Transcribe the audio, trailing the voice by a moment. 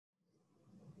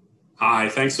Hi,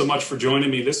 thanks so much for joining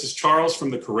me. This is Charles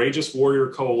from the Courageous Warrior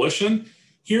Coalition,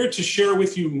 here to share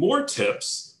with you more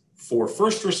tips for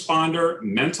first responder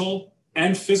mental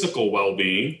and physical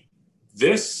well-being.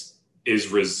 This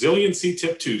is Resiliency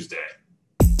Tip Tuesday.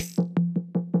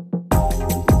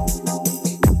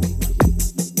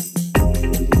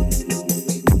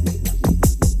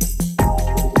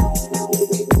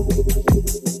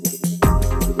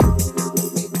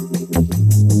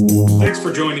 Thanks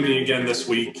for joining me again this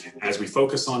week as we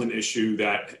focus on an issue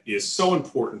that is so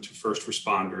important to first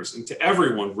responders and to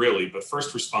everyone really, but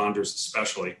first responders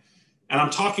especially. And I'm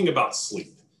talking about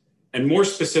sleep, and more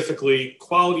specifically,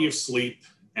 quality of sleep,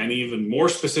 and even more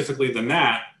specifically than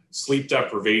that, sleep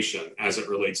deprivation as it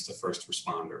relates to first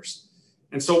responders.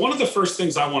 And so one of the first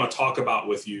things I want to talk about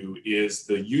with you is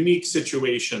the unique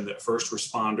situation that first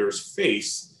responders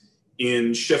face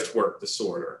in shift work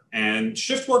disorder. And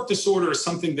shift work disorder is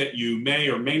something that you may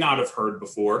or may not have heard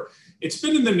before. It's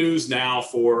been in the news now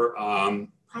for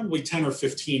probably 10 or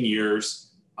 15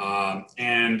 years.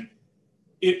 And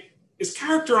it is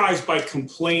characterized by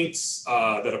complaints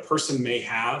that a person may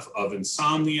have of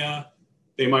insomnia.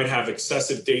 They might have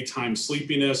excessive daytime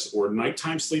sleepiness or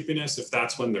nighttime sleepiness if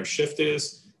that's when their shift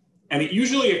is. And it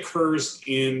usually occurs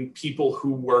in people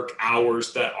who work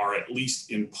hours that are at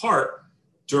least in part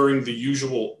during the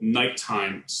usual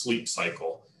nighttime sleep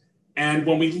cycle. And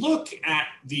when we look at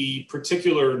the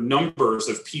particular numbers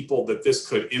of people that this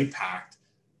could impact,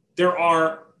 there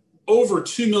are over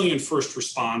 2 million first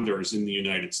responders in the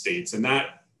United States, and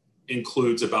that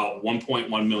includes about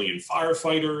 1.1 million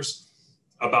firefighters,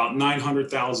 about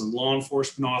 900,000 law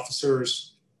enforcement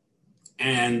officers,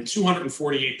 and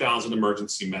 248,000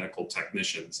 emergency medical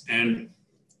technicians. And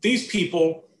these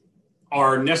people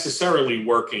are necessarily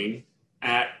working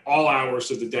at all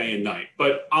hours of the day and night.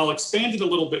 But I'll expand it a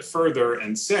little bit further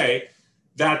and say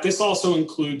that this also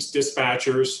includes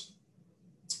dispatchers,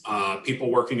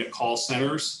 people working at call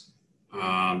centers,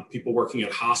 people working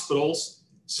at hospitals.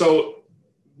 So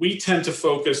we tend to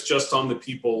focus just on the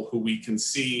people who we can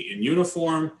see in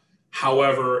uniform.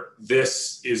 However,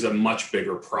 this is a much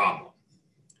bigger problem.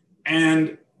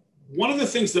 And one of the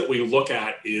things that we look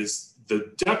at is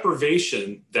the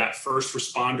deprivation that first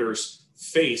responders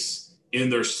face in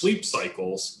their sleep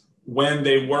cycles when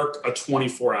they work a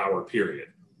 24-hour period.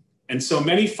 And so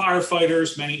many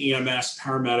firefighters, many EMS,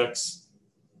 paramedics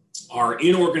are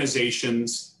in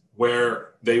organizations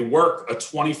where they work a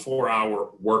 24-hour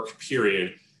work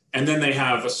period, and then they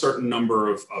have a certain number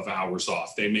of hours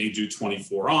off. They may do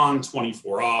 24 on,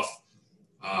 24 off,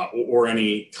 or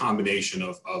any combination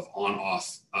of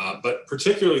on-off. But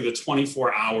particularly the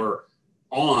 24-hour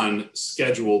on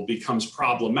schedule becomes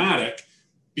problematic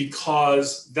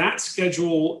because that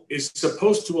schedule is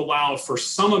supposed to allow for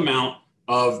some amount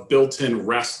of built-in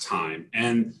rest time.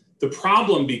 And the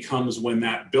problem becomes when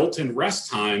that built-in rest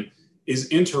time is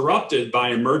interrupted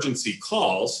by emergency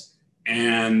calls,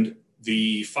 and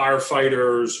the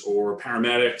firefighters or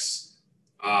paramedics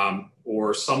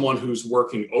or someone who's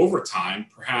working overtime,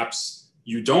 perhaps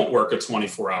you don't work a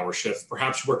 24-hour shift,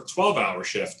 perhaps you work a 12-hour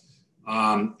shift,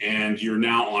 and you're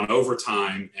now on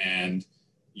overtime and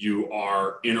you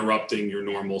are interrupting your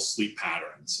normal sleep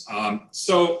patterns.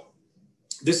 So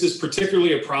this is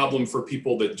particularly a problem for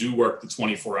people that do work the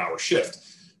 24-hour shift,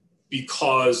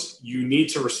 because you need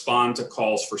to respond to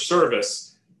calls for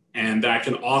service, and that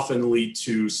can often lead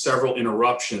to several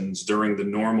interruptions during the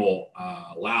normal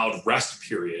loud rest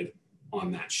period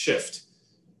on that shift.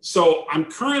 So I'm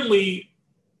currently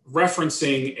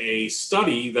referencing a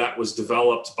study that was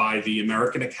developed by the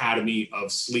American Academy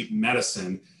of Sleep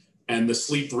Medicine and the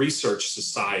Sleep Research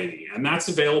Society. And that's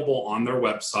available on their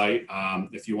website.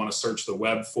 If you want to search the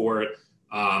web for it,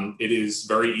 it is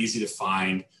very easy to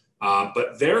find.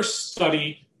 But their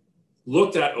study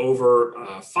looked at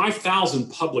over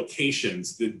 5,000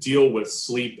 publications that deal with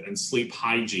sleep and sleep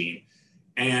hygiene.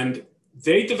 And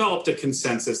they developed a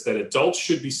consensus that adults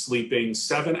should be sleeping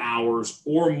 7 hours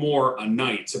or more a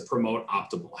night to promote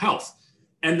optimal health,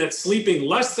 and that sleeping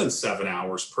less than 7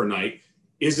 hours per night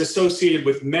is associated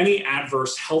with many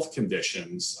adverse health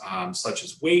conditions, such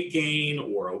as weight gain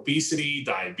or obesity,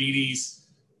 diabetes,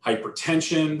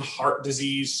 hypertension, heart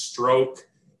disease, stroke,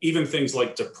 even things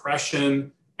like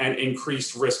depression, and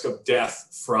increased risk of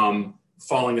death from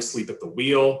falling asleep at the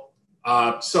wheel.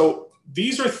 So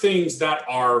these are things that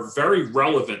are very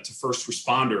relevant to first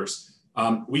responders.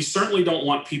 We certainly don't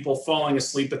want people falling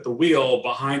asleep at the wheel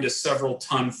behind a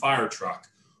several-ton fire truck,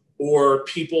 or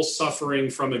people suffering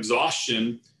from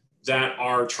exhaustion that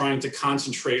are trying to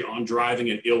concentrate on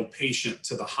driving an ill patient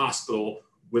to the hospital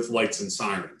with lights and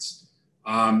sirens.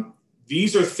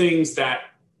 These are things that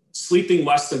sleeping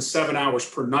less than 7 hours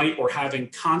per night or having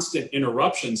constant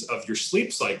interruptions of your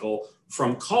sleep cycle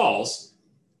from calls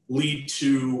lead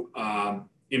to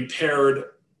impaired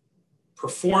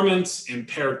performance,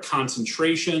 impaired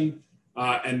concentration,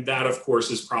 and that, of course,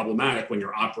 is problematic when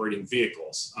you're operating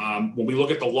vehicles. When we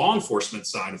look at the law enforcement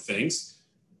side of things,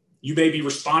 you may be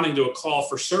responding to a call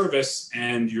for service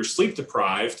and you're sleep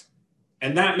deprived,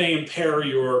 and that may impair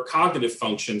your cognitive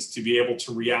functions to be able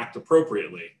to react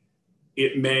appropriately.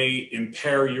 It may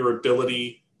impair your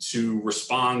ability to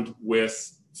respond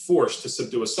with force to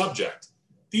subdue a subject.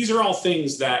 These are all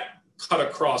things that cut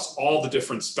across all the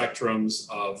different spectrums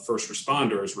of first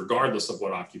responders, regardless of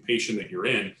what occupation that you're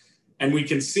in. And we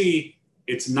can see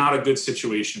it's not a good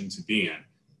situation to be in.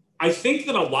 I think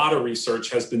that a lot of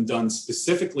research has been done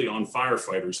specifically on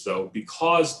firefighters, though,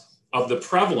 because of the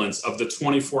prevalence of the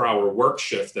 24-hour work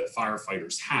shift that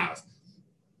firefighters have.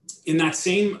 In that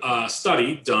same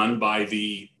study done by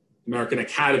the American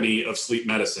Academy of Sleep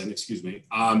Medicine,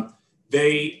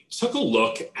 they took a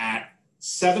look at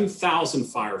 7,000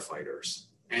 firefighters,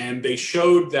 and they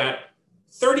showed that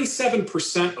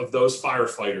 37% of those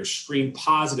firefighters screened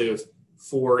positive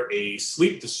for a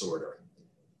sleep disorder.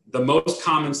 The most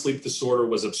common sleep disorder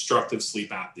was obstructive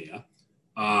sleep apnea.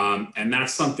 And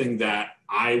that's something that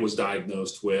I was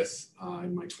diagnosed with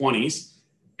in my 20s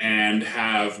and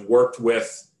have worked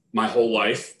with my whole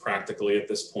life practically at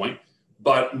this point.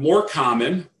 But more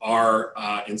common are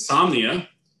insomnia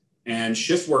and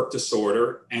shift work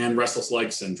disorder and restless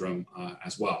leg syndrome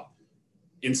as well.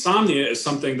 Insomnia is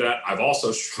something that I've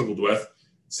also struggled with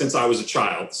since I was a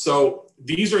child. So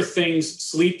these are things,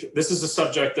 sleep, this is a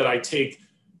subject that I take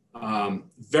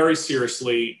very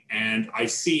seriously, and I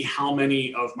see how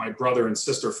many of my brother and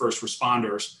sister first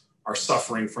responders are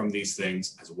suffering from these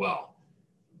things as well.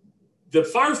 The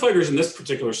firefighters in this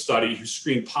particular study who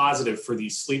screened positive for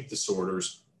these sleep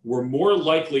disorders were more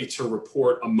likely to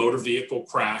report a motor vehicle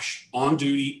crash on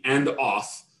duty and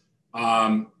off,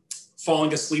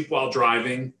 falling asleep while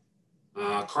driving,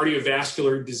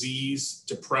 cardiovascular disease,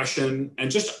 depression,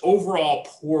 and just overall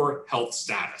poor health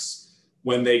status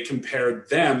when they compared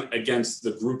them against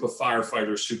the group of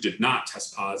firefighters who did not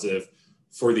test positive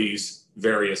for these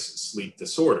various sleep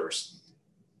disorders.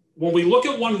 When we look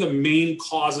at one of the main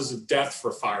causes of death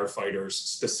for firefighters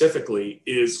specifically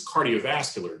is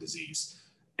cardiovascular disease.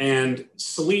 And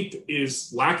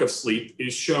lack of sleep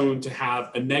is shown to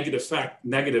have a negative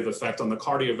effect on the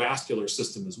cardiovascular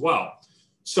system as well.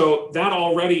 So that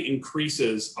already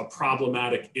increases a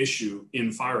problematic issue in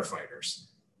firefighters.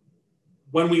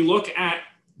 When we look at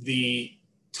the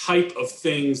type of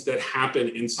things that happen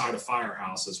inside a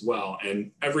firehouse as well,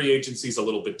 and every agency is a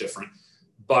little bit different,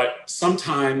 but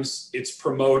sometimes it's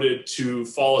promoted to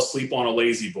fall asleep on a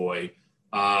lazy boy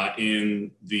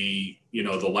in the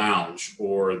lounge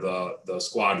or the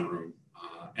squad room,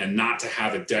 and not to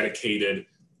have a dedicated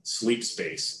sleep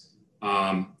space.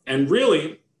 And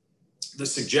really, the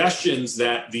suggestions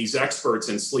that these experts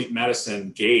in sleep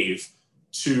medicine gave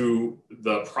to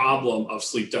the problem of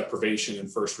sleep deprivation in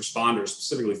first responders,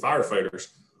 specifically firefighters,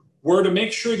 were to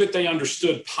make sure that they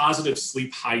understood positive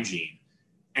sleep hygiene.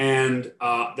 And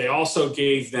they also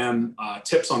gave them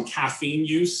tips on caffeine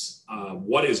use,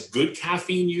 what is good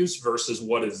caffeine use versus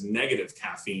what is negative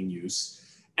caffeine use.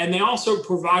 And they also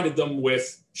provided them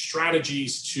with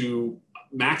strategies to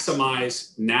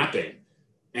maximize napping.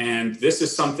 And this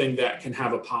is something that can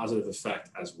have a positive effect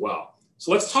as well.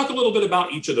 So let's talk a little bit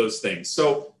about each of those things.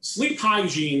 So sleep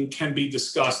hygiene can be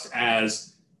discussed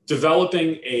as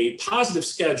developing a positive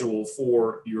schedule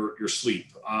for your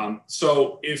sleep.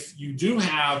 So if you do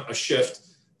have a shift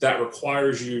that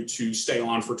requires you to stay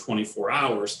on for 24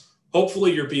 hours,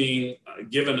 hopefully you're being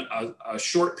given a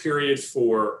short period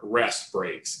for rest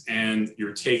breaks, and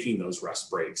you're taking those rest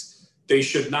breaks. They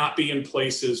should not be in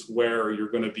places where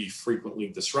you're going to be frequently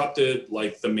disrupted,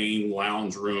 like the main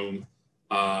lounge room.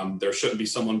 There shouldn't be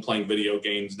someone playing video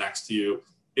games next to you.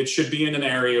 It should be in an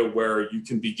area where you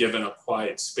can be given a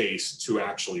quiet space to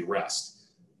actually rest.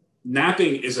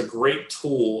 Napping is a great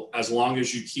tool as long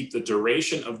as you keep the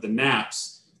duration of the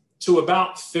naps to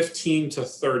about 15 to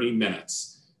 30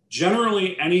 minutes.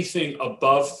 Generally, anything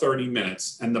above 30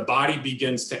 minutes, and the body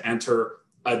begins to enter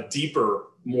a deeper,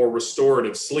 more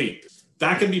restorative sleep.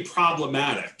 That can be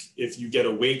problematic if you get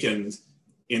awakened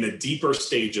in a deeper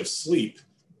stage of sleep,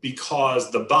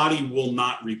 because the body will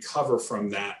not recover from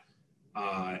that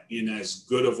in as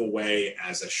good of a way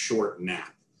as a short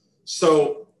nap.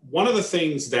 So one of the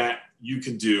things that you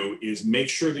can do is make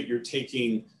sure that you're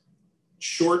taking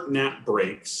short nap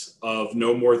breaks of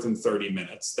no more than 30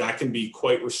 minutes. That can be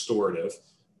quite restorative.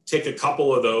 Take a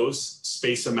couple of those,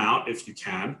 space them out if you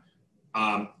can.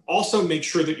 Also make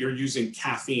sure that you're using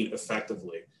caffeine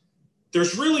effectively.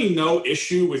 There's really no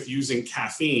issue with using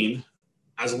caffeine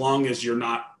as long as you're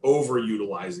not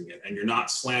overutilizing it and you're not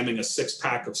slamming a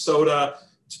 6-pack of soda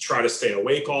to try to stay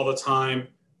awake all the time.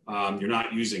 You're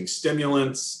not using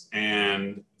stimulants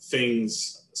and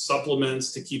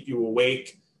supplements to keep you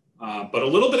awake. But a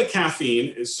little bit of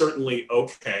caffeine is certainly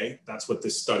okay. That's what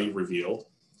this study revealed.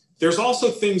 There's also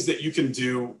things that you can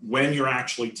do when you're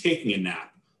actually taking a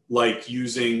nap, like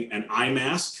using an eye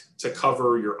mask to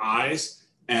cover your eyes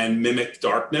and mimic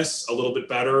darkness a little bit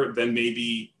better than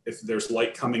maybe if there's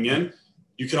light coming in.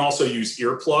 You can also use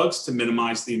earplugs to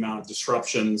minimize the amount of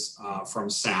disruptions from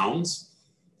sounds.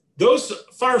 Those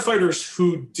firefighters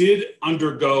who did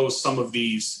undergo some of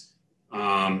these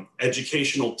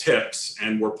educational tips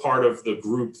and were part of the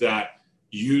group that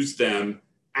used them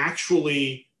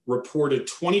actually reported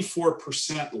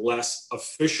 24% less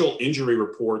official injury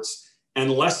reports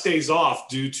and less days off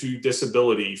due to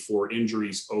disability for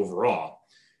injuries overall.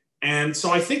 And so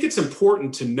I think it's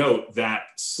important to note that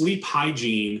sleep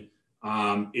hygiene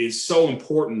is so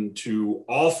important to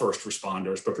all first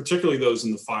responders, but particularly those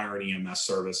in the fire and EMS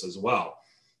service as well.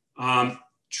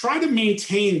 Try to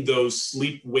maintain those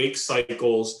sleep-wake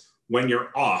cycles when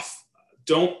you're off.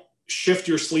 Don't shift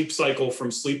your sleep cycle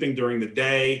from sleeping during the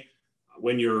day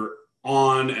when you're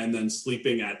on and then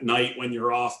sleeping at night when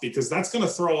you're off, because that's going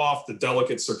to throw off the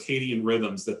delicate circadian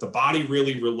rhythms that the body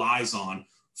really relies on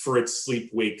for its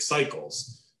sleep-wake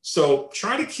cycles. So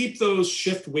try to keep those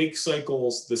shift-wake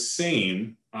cycles the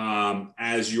same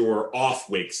as your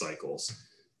off-wake cycles.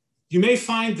 You may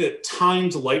find that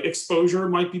timed light exposure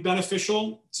might be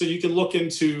beneficial. So you can look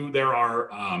into, there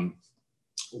are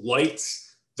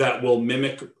lights that will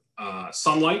mimic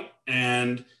sunlight,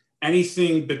 and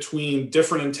anything between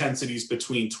different intensities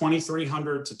between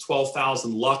 2,300 to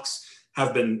 12,000 lux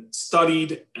have been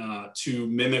studied to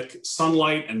mimic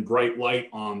sunlight and bright light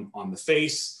on the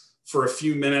face for a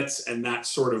few minutes, and that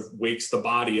sort of wakes the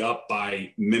body up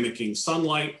by mimicking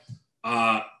sunlight.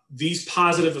 These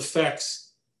positive effects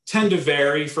tend to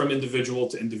vary from individual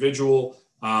to individual,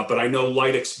 but I know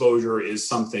light exposure is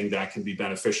something that can be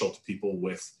beneficial to people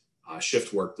with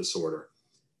shift work disorder.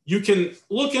 You can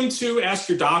ask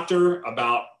your doctor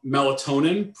about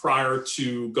melatonin prior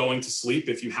to going to sleep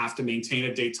if you have to maintain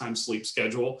a daytime sleep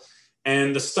schedule.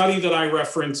 And the study that I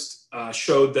referenced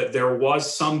showed that there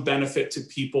was some benefit to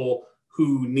people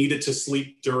who needed to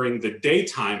sleep during the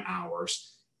daytime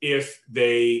hours if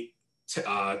they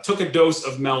took a dose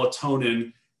of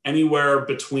melatonin anywhere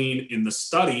between, in the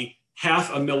study,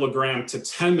 0.5 milligram to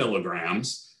 10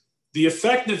 milligrams. The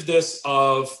effectiveness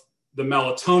of the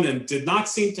melatonin did not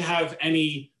seem to have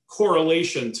any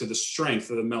correlation to the strength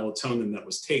of the melatonin that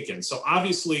was taken. So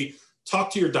obviously,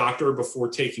 talk to your doctor before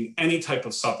taking any type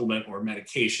of supplement or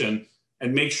medication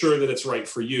and make sure that it's right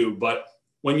for you. But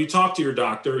when you talk to your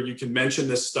doctor, you can mention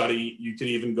this study. You could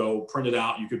even go print it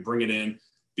out. You could bring it in,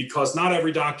 because not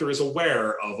every doctor is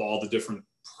aware of all the different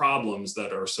problems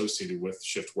that are associated with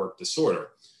shift work disorder.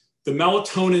 The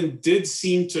melatonin did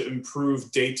seem to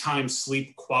improve daytime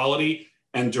sleep quality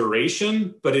and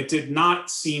duration, but it did not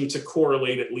seem to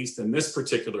correlate, at least in this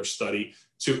particular study,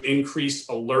 to increased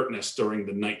alertness during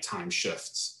the nighttime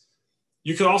shifts.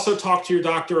 You could also talk to your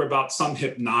doctor about some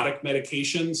hypnotic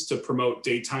medications to promote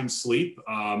daytime sleep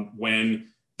when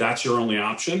that's your only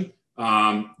option.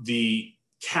 The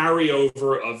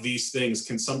carryover of these things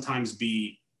can sometimes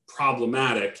be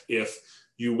problematic if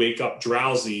you wake up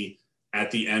drowsy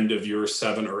at the end of your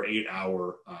 7 or 8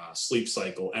 hour sleep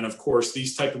cycle. And of course,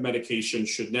 these type of medications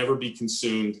should never be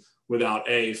consumed without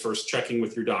A, first checking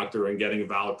with your doctor and getting a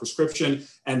valid prescription,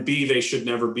 and B, they should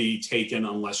never be taken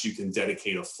unless you can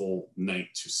dedicate a full night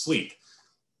to sleep.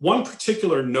 One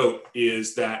particular note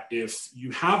is that if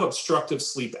you have obstructive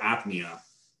sleep apnea,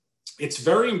 it's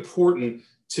very important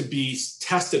to be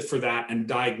tested for that and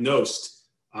diagnosed,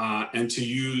 and to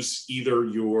use either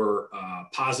your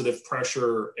positive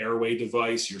pressure airway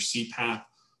device, your CPAP,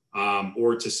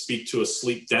 or to speak to a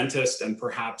sleep dentist and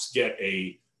perhaps get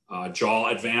a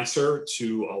jaw advancer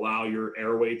to allow your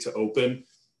airway to open.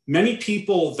 Many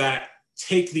people that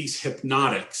take these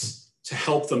hypnotics to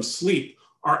help them sleep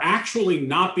are actually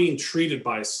not being treated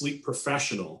by a sleep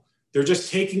professional. They're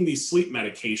just taking these sleep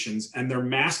medications and they're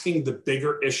masking the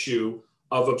bigger issue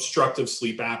of obstructive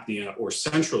sleep apnea or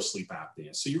central sleep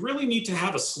apnea. So you really need to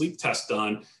have a sleep test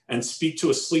done and speak to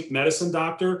a sleep medicine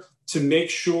doctor to make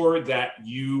sure that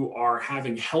you are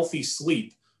having healthy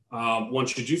sleep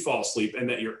once you do fall asleep and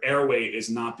that your airway is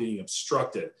not being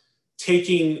obstructed.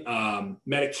 Taking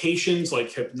medications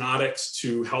like hypnotics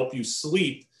to help you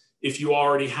sleep if you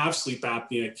already have sleep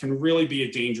apnea, it can really be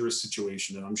a dangerous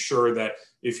situation. And I'm sure that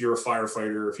if you're a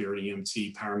firefighter, if you're an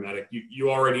EMT, paramedic,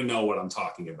 you already know what I'm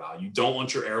talking about. You don't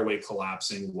want your airway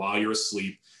collapsing while you're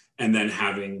asleep and then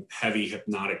having heavy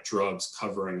hypnotic drugs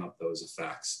covering up those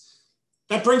effects.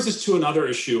 That brings us to another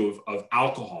issue of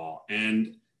alcohol,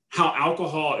 and how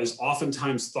alcohol is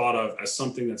oftentimes thought of as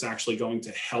something that's actually going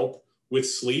to help with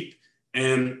sleep.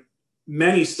 And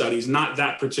many studies, not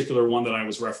that particular one that I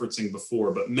was referencing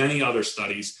before, but many other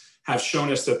studies have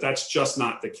shown us that that's just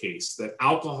not the case, that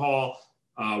alcohol,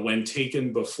 when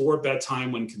taken before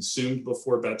bedtime, when consumed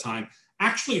before bedtime,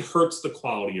 actually hurts the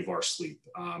quality of our sleep.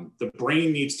 The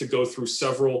brain needs to go through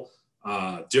several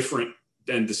different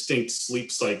and distinct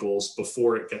sleep cycles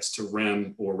before it gets to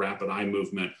REM, or rapid eye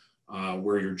movement,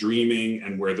 where you're dreaming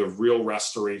and where the real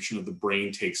restoration of the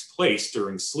brain takes place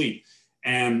during sleep.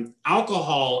 And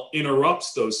alcohol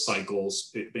interrupts those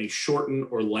cycles. It may shorten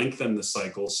or lengthen the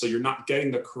cycles, so you're not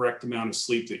getting the correct amount of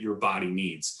sleep that your body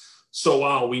needs. So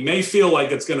while we may feel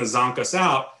like it's going to zonk us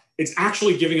out, it's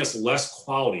actually giving us less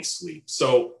quality sleep.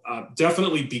 So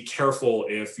definitely be careful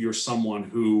if you're someone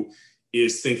who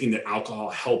is thinking that alcohol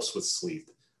helps with sleep.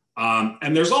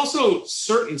 And there's also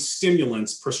certain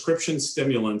stimulants, prescription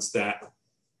stimulants, that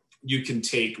you can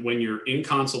take when you're in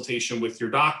consultation with your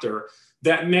doctor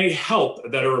that may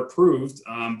help, that are approved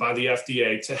by the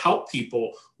FDA to help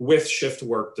people with shift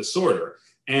work disorder.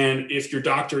 And if your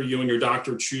doctor, you and your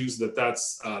doctor choose that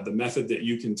that's the method that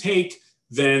you can take,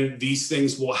 then these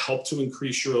things will help to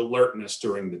increase your alertness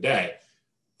during the day.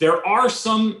 There's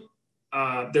some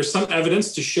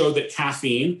evidence to show that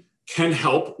caffeine can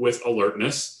help with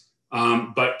alertness,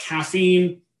 but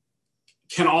caffeine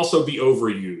can also be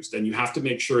overused, and you have to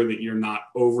make sure that you're not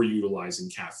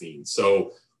overutilizing caffeine.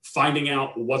 So finding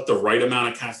out what the right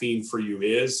amount of caffeine for you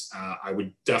is, I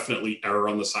would definitely err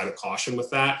on the side of caution with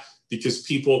that, because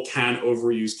people can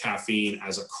overuse caffeine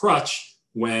as a crutch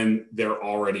when they're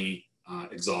already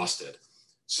exhausted.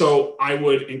 So I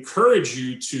would encourage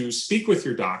you to speak with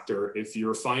your doctor if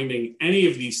you're finding any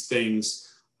of these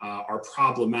things are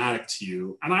problematic to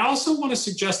you. And I also want to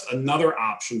suggest another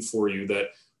option for you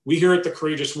that we here at the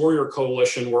Courageous Warrior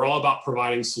Coalition, we're all about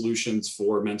providing solutions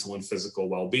for mental and physical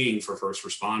well-being for first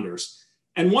responders.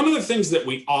 And one of the things that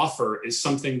we offer is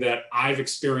something that I've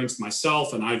experienced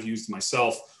myself and I've used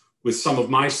myself with some of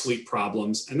my sleep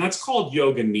problems, and that's called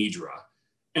Yoga Nidra.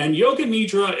 And Yoga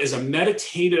Nidra is a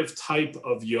meditative type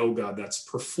of yoga that's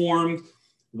performed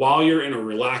while you're in a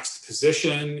relaxed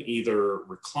position, either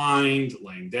reclined,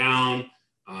 laying down,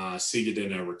 seated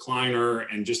in a recliner,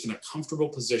 and just in a comfortable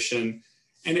position.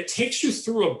 And it takes you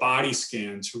through a body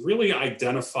scan to really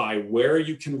identify where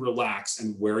you can relax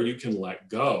and where you can let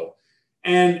go.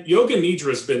 And Yoga Nidra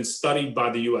has been studied by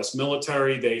the US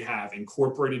military. They have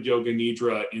incorporated Yoga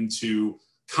Nidra into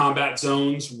combat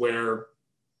zones where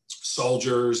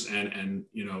soldiers and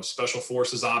special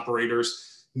forces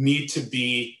operators need to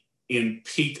be in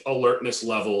peak alertness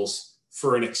levels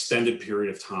for an extended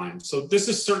period of time. So this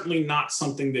is certainly not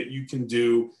something that you can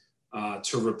do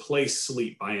to replace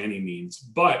sleep by any means,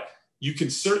 but you can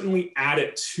certainly add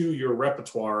it to your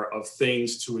repertoire of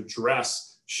things to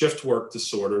address shift work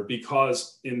disorder,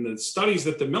 because in the studies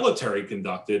that the military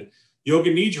conducted,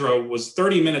 Yoga Nidra was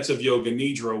 30 minutes of Yoga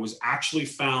Nidra was actually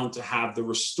found to have the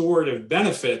restorative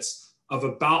benefits of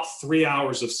about 3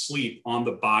 hours of sleep on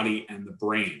the body and the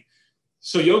brain.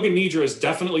 So Yoga Nidra is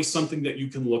definitely something that you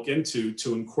can look into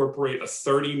to incorporate a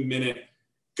 30-minute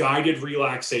guided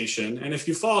relaxation. And if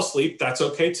you fall asleep, that's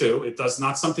okay too. It's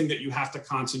not something that you have to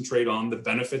concentrate on. The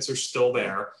benefits are still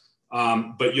there.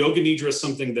 But Yoga Nidra is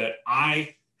something that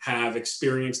I have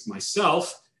experienced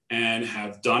myself and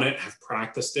have done it, have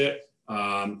practiced it.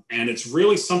 And it's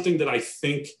really something that I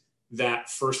think that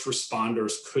first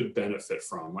responders could benefit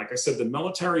from. Like I said, the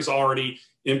military's already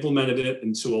implemented it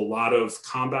into a lot of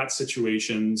combat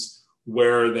situations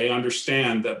where they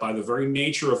understand that by the very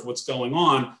nature of what's going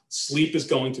on, sleep is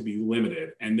going to be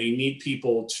limited, and they need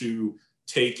people to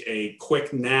take a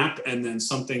quick nap and then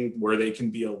something where they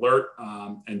can be alert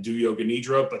and do Yoga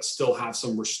Nidra, but still have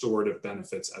some restorative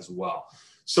benefits as well.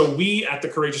 So we at the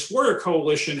Courageous Warrior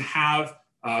Coalition have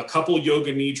a couple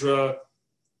Yoga Nidra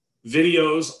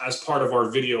videos as part of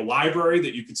our video library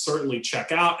that you could certainly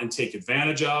check out and take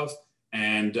advantage of.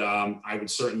 And I would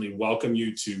certainly welcome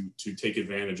you to take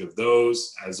advantage of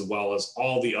those, as well as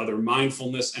all the other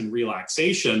mindfulness and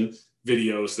relaxation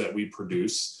videos that we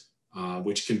produce,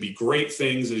 which can be great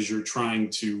things as you're trying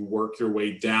to work your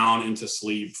way down into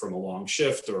sleep from a long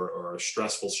shift or a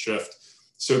stressful shift.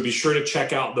 So be sure to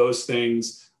check out those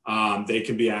things. They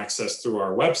can be accessed through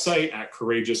our website at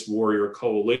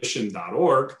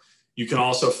courageouswarriorcoalition.org. You can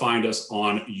also find us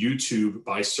on YouTube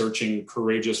by searching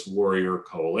Courageous Warrior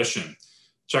Coalition.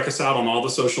 Check us out on all the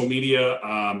social media,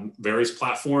 various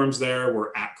platforms there.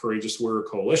 We're at Courageous Warrior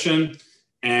Coalition.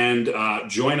 And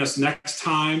join us next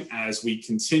time as we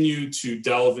continue to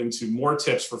delve into more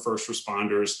tips for first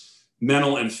responders,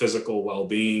 mental and physical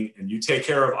well-being. And you take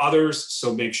care of others,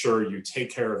 so make sure you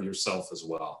take care of yourself as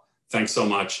well. Thanks so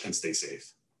much and stay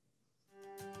safe.